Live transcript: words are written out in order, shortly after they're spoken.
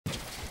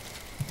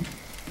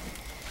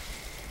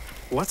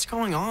What's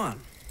going on?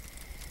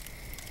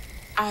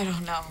 I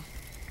don't know.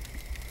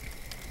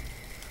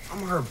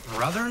 I'm her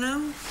brother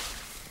now?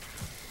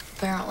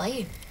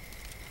 Apparently.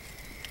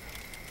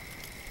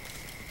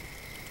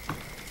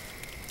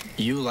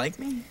 You like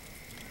me?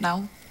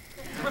 No.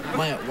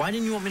 Maya, why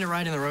didn't you want me to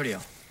ride in the rodeo?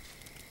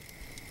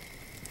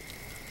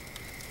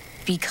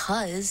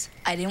 Because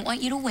I didn't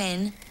want you to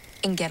win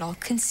and get all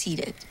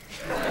conceited.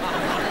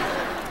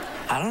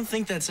 I don't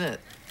think that's it.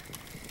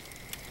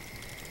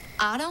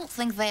 I don't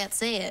think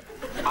that's it.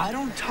 I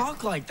don't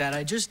talk like that.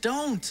 I just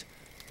don't.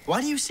 Why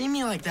do you see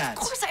me like that?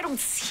 Of course I don't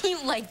see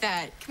you like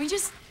that. Can we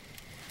just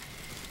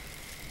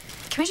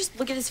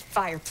look at this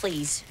fire,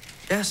 please?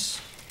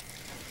 Yes.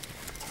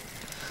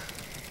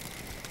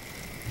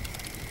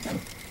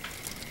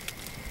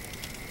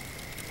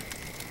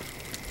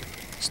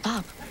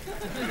 Stop.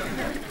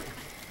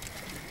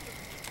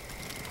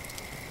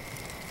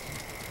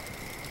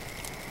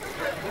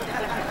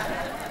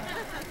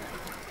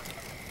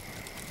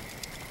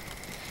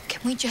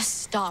 Can we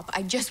just stop?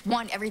 I just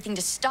want everything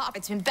to stop.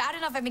 It's been bad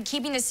enough I've been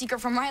keeping this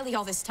secret from Riley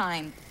all this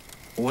time.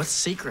 What's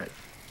secret?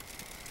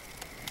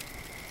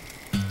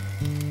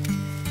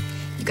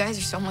 You guys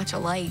are so much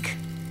alike.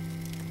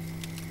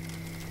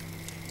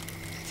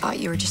 I thought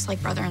you were just like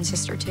brother and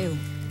sister, too.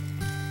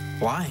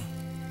 Why?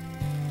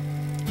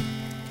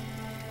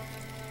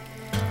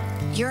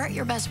 You're at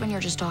your best when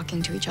you're just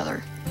talking to each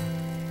other.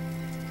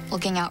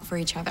 Looking out for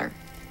each other.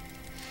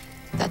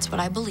 That's what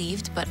I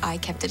believed, but I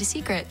kept it a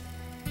secret.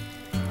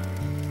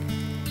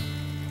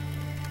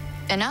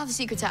 And now the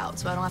secret's out,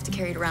 so I don't have to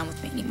carry it around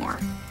with me anymore.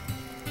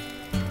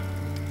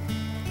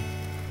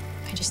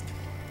 I just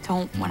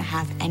don't want to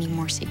have any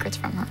more secrets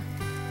from her.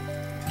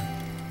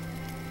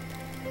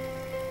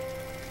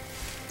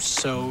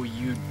 So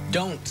you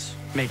don't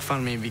make fun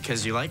of me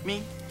because you like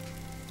me?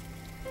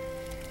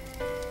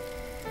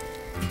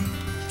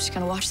 I'm just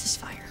gonna watch this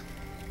fire.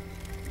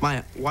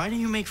 Maya, why do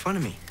you make fun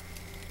of me?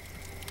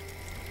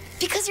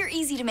 Because you're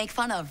easy to make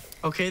fun of.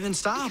 Okay, then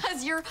stop.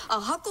 Because you're a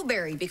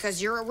huckleberry.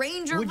 Because you're a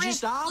ranger. Would you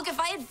stop? Look, if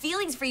I had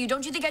feelings for you,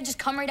 don't you think I'd just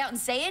come right out and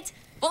say it?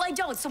 Well, I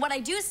don't. So what I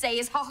do say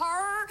is,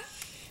 ha-ha.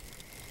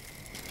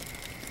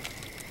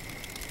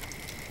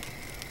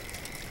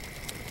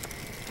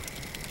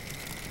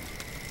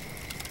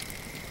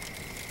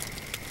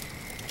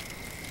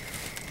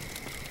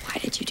 Why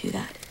did you do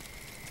that?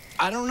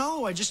 I don't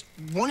know. I just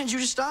wanted you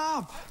to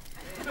stop.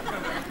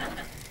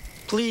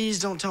 Please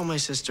don't tell my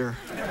sister.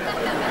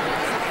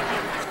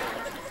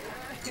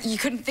 You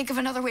couldn't think of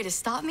another way to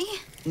stop me?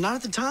 Not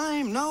at the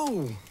time,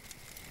 no.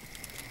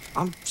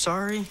 I'm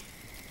sorry.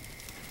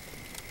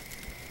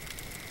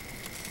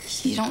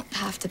 You don't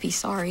have to be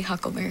sorry,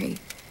 Huckleberry.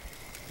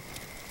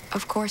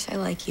 Of course I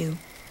like you.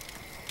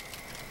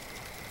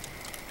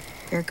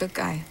 You're a good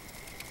guy.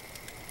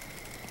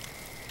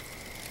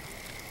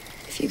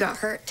 If you got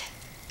hurt,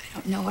 I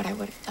don't know what I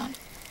would have done.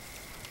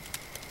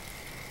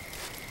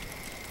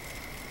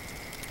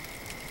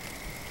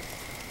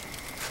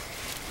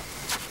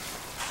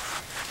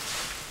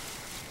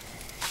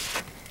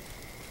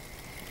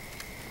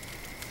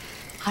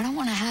 I don't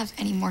want to have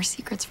any more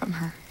secrets from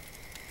her.